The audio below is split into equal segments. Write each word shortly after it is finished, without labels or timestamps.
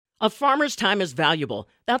A farmer's time is valuable.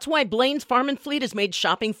 That's why Blaine's Farm and Fleet has made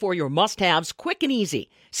shopping for your must-haves quick and easy.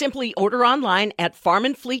 Simply order online at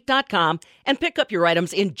farmandfleet.com and pick up your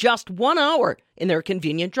items in just 1 hour in their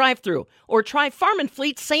convenient drive-thru. Or try Farm and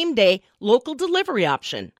Fleet's same-day local delivery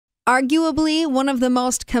option. Arguably, one of the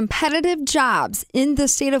most competitive jobs in the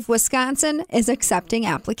state of Wisconsin is accepting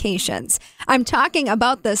applications. I'm talking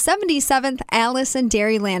about the 77th Allison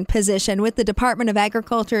Dairyland position with the Department of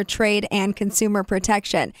Agriculture, Trade, and Consumer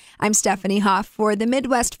Protection. I'm Stephanie Hoff for the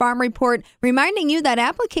Midwest Farm Report, reminding you that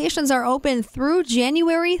applications are open through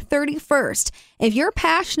January 31st. If you're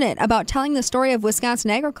passionate about telling the story of Wisconsin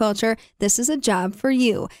agriculture, this is a job for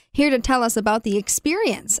you. Here to tell us about the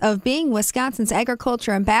experience of being Wisconsin's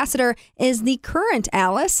agriculture ambassador is the current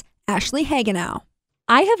Alice, Ashley Hagenow.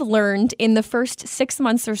 I have learned in the first 6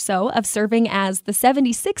 months or so of serving as the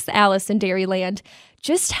 76th Allison Dairyland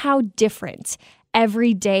just how different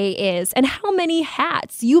every day is and how many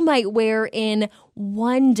hats you might wear in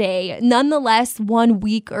one day, nonetheless 1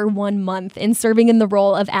 week or 1 month in serving in the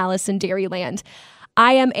role of Allison Dairyland.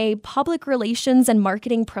 I am a public relations and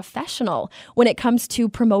marketing professional when it comes to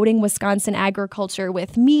promoting Wisconsin agriculture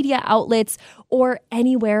with media outlets or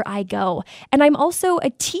anywhere I go. And I'm also a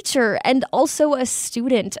teacher and also a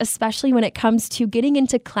student, especially when it comes to getting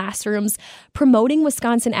into classrooms, promoting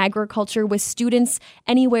Wisconsin agriculture with students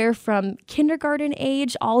anywhere from kindergarten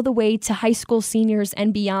age all the way to high school seniors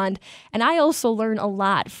and beyond. And I also learn a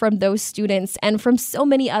lot from those students and from so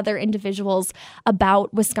many other individuals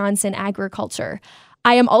about Wisconsin agriculture.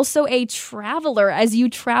 I am also a traveler, as you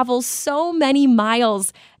travel so many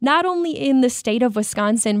miles, not only in the state of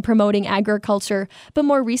Wisconsin promoting agriculture, but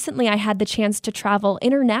more recently I had the chance to travel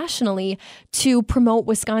internationally to promote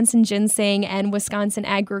Wisconsin ginseng and Wisconsin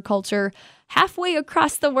agriculture halfway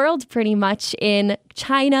across the world pretty much in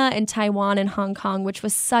China and Taiwan and Hong Kong, which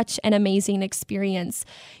was such an amazing experience.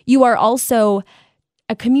 You are also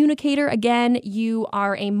a communicator. Again, you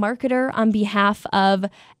are a marketer on behalf of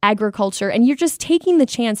agriculture, and you're just taking the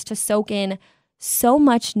chance to soak in so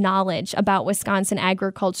much knowledge about Wisconsin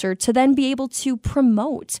agriculture to then be able to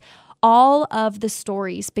promote all of the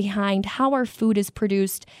stories behind how our food is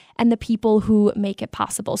produced and the people who make it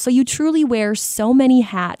possible. So you truly wear so many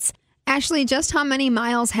hats. Ashley, just how many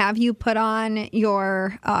miles have you put on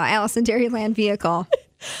your Allison Dairyland vehicle?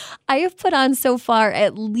 I have put on so far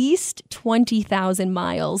at least 20,000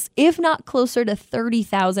 miles, if not closer to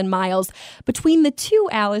 30,000 miles, between the two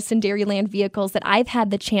Allison Dairyland vehicles that I've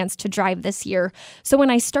had the chance to drive this year. So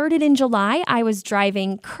when I started in July, I was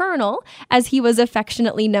driving Colonel, as he was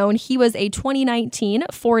affectionately known. He was a 2019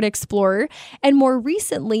 Ford Explorer. And more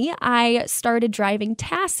recently, I started driving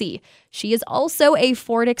Tassie. She is also a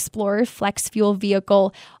Ford Explorer flex fuel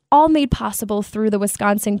vehicle, all made possible through the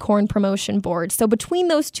Wisconsin Corn Promotion Board. So between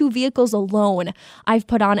those two vehicles alone, I've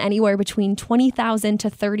put on anywhere between 20,000 to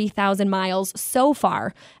 30,000 miles so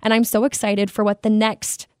far. And I'm so excited for what the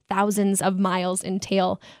next thousands of miles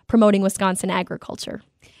entail promoting Wisconsin agriculture.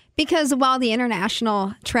 Because while the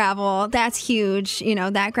international travel, that's huge,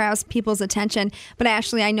 that grabs people's attention. But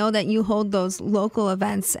Ashley, I know that you hold those local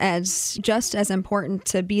events as just as important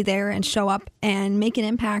to be there and show up and make an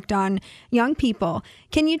impact on young people.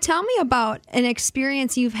 Can you tell me about an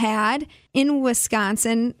experience you've had in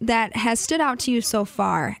Wisconsin that has stood out to you so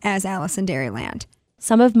far as Allison Dairyland?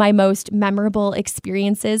 Some of my most memorable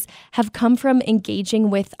experiences have come from engaging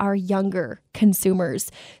with our younger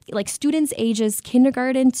consumers, like students ages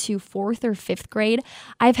kindergarten to 4th or 5th grade.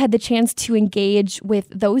 I've had the chance to engage with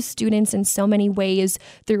those students in so many ways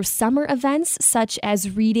through summer events, such as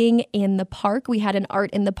reading in the park. We had an Art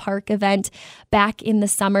in the Park event back in the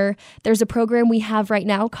summer. There's a program we have right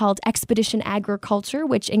now called Expedition Agriculture,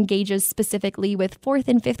 which engages specifically with 4th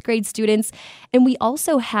and 5th grade students. And we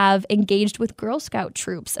also have engaged with Girl Scout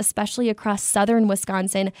troops, especially across southern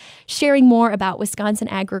Wisconsin, sharing more about Wisconsin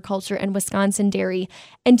agriculture and Wisconsin dairy.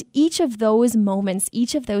 And each of those moments,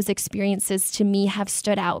 each of those experiences to me have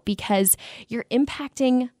stood out because you're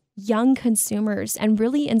impacting young consumers and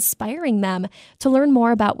really inspiring them to learn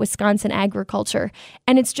more about Wisconsin agriculture.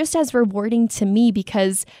 And it's just as rewarding to me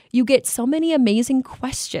because you get so many amazing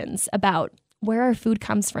questions about where our food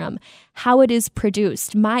comes from, how it is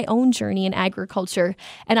produced, my own journey in agriculture.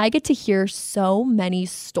 And I get to hear so many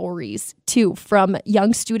stories, too, from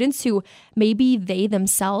young students who maybe they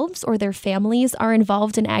themselves or their families are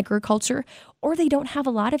involved in agriculture, or they don't have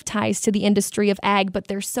a lot of ties to the industry of ag, but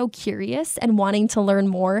they're so curious and wanting to learn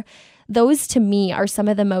more. Those to me are some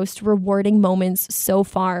of the most rewarding moments so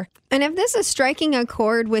far. And if this is striking a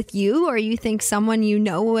chord with you, or you think someone you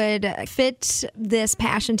know would fit this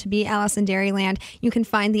passion to be Alice in Dairyland, you can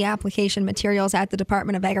find the application materials at the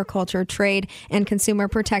Department of Agriculture, Trade, and Consumer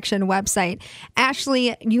Protection website.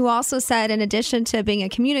 Ashley, you also said in addition to being a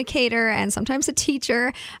communicator and sometimes a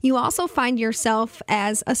teacher, you also find yourself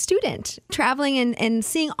as a student, traveling and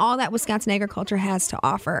seeing all that Wisconsin agriculture has to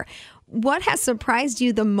offer. What has surprised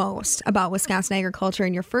you the most about Wisconsin agriculture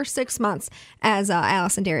in your first 6 months as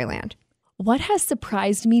Alice in Dairyland? What has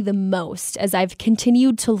surprised me the most as I've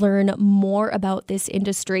continued to learn more about this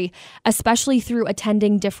industry, especially through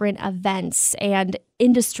attending different events and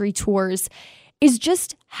industry tours, is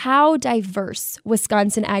just how diverse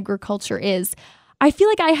Wisconsin agriculture is. I feel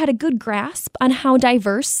like I had a good grasp on how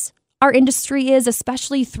diverse our industry is,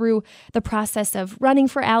 especially through the process of running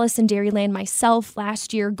for Alice in Dairyland myself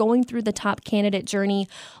last year, going through the top candidate journey,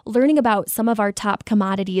 learning about some of our top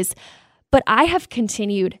commodities. But I have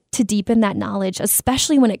continued to deepen that knowledge,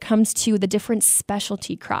 especially when it comes to the different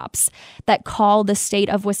specialty crops that call the state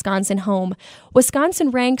of Wisconsin home. Wisconsin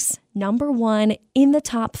ranks number 1 in the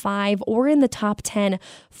top 5 or in the top 10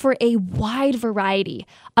 for a wide variety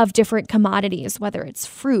of different commodities, whether it's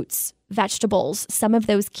fruits, vegetables, some of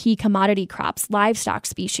those key commodity crops, livestock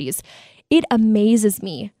species. It amazes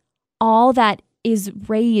me all that is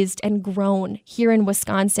raised and grown here in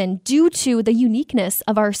Wisconsin due to the uniqueness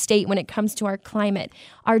of our state when it comes to our climate,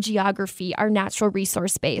 our geography, our natural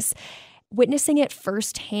resource base. Witnessing it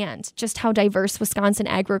firsthand, just how diverse Wisconsin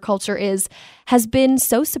agriculture is, has been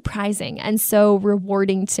so surprising and so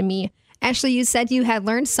rewarding to me. Ashley, you said you had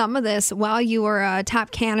learned some of this while you were a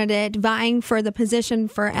top candidate vying for the position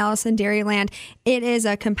for Alice in Dairyland. It is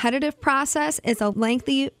a competitive process. It's a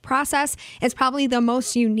lengthy process. It's probably the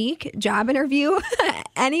most unique job interview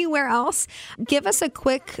anywhere else. Give us a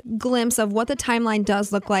quick glimpse of what the timeline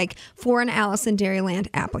does look like for an Alice in Dairyland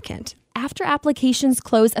applicant. After applications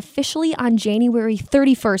close officially on January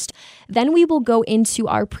 31st, then we will go into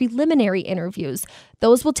our preliminary interviews.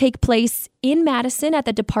 Those will take place in Madison at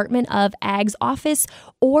the Department of Ag's office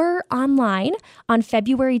or online on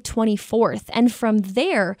February 24th. And from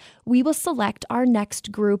there, we will select our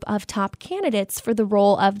next group of top candidates for the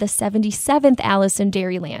role of the 77th Alice in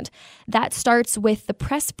Dairyland. That starts with the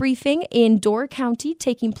press briefing in Door County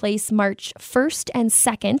taking place March 1st and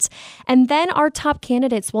 2nd. And then our top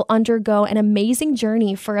candidates will undergo an amazing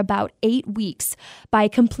journey for about 8 weeks by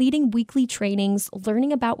completing weekly trainings,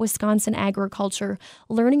 learning about Wisconsin agriculture,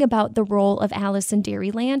 learning about the role of Alice in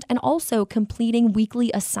Dairyland, and also completing weekly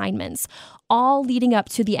assignments, all leading up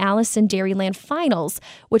to the Alice in Dairyland finals,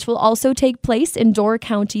 which will also take place in Door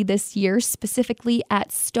County this year, specifically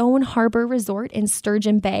at Stone Harbor Resort in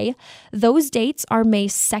Sturgeon Bay. Those dates are May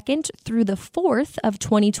 2nd through the 4th of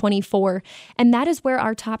 2024, and that is where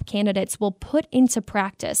our top candidates will put into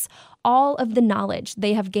practice all of the knowledge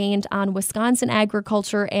they have gained on Wisconsin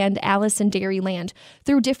agriculture and Alice in Dairyland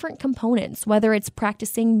through different components, whether it's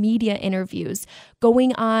practicing media interviews,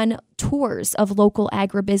 going on tours of local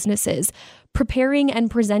agribusinesses, preparing and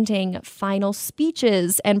presenting final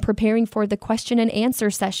speeches, and preparing for the question and answer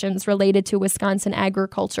sessions related to Wisconsin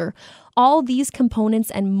agriculture. All these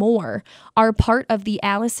components and more are part of the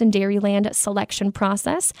Alice in Dairyland selection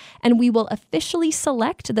process, and we will officially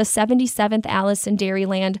select the 77th Alice in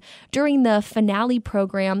Dairyland during the finale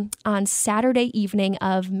program on Saturday evening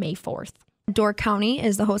of May 4th. Door County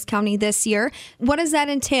is the host county this year. What does that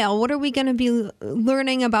entail? What are we going to be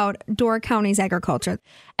learning about Door County's agriculture?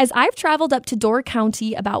 As I've traveled up to Door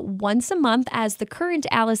County about once a month as the current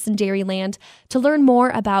Alice in Dairyland to learn more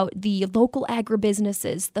about the local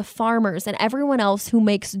agribusinesses, the farmers, and everyone else who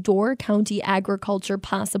makes Door County agriculture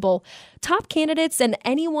possible, top candidates and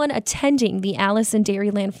anyone attending the Alice in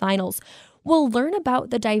Dairyland finals will learn about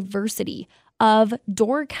the diversity of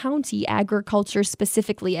Door County agriculture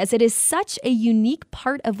specifically, as it is such a unique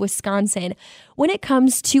part of Wisconsin when it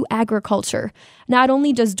comes to agriculture. Not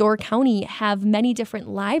only does Door County have many different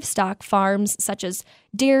livestock farms, such as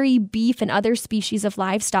dairy, beef, and other species of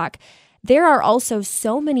livestock, there are also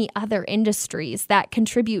so many other industries that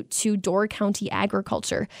contribute to Door County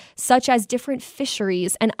agriculture, such as different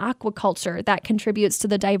fisheries and aquaculture that contributes to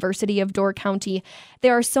the diversity of Door County.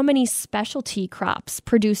 There are so many specialty crops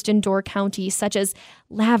produced in Door County, such as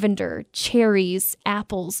lavender, cherries,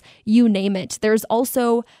 apples, you name it. There's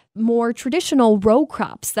also more traditional row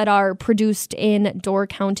crops that are produced in Door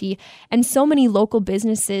County, and so many local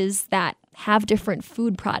businesses that have different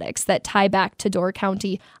food products that tie back to Door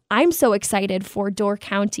County. I'm so excited for Door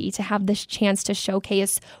County to have this chance to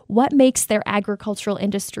showcase what makes their agricultural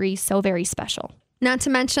industry so very special. Not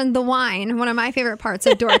to mention the wine, one of my favorite parts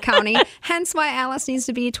of Door County, hence why Alice needs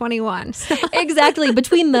to be 21. Exactly.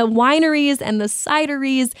 Between the wineries and the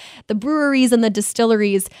cideries, the breweries and the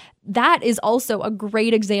distilleries, that is also a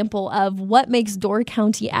great example of what makes Door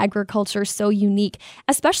County agriculture so unique,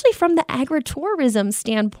 especially from the agritourism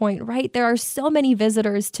standpoint, right? There are so many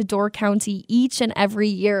visitors to Door County each and every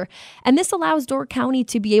year, and this allows Door County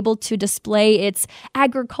to be able to display its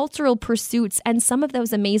agricultural pursuits and some of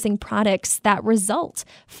those amazing products that result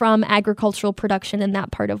from agricultural production in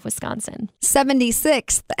that part of Wisconsin.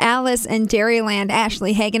 76th Alice in Dairyland.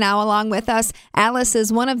 Ashley Hagenow along with us. Alice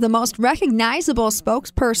is one of the most recognizable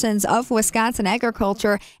spokespersons of Wisconsin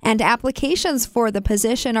agriculture, and applications for the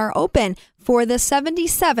position are open for the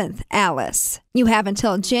 77th Alice. You have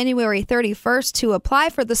until January 31st to apply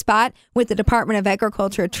for the spot with the Department of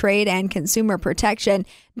Agriculture, Trade, and Consumer Protection.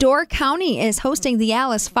 Door County is hosting the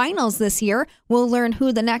Alice Finals this year. We'll learn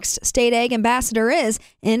who the next state ag ambassador is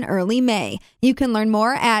in early May. You can learn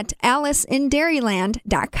more at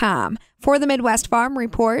aliceinDairyland.com. For the Midwest Farm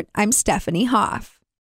Report, I'm Stephanie Hoff.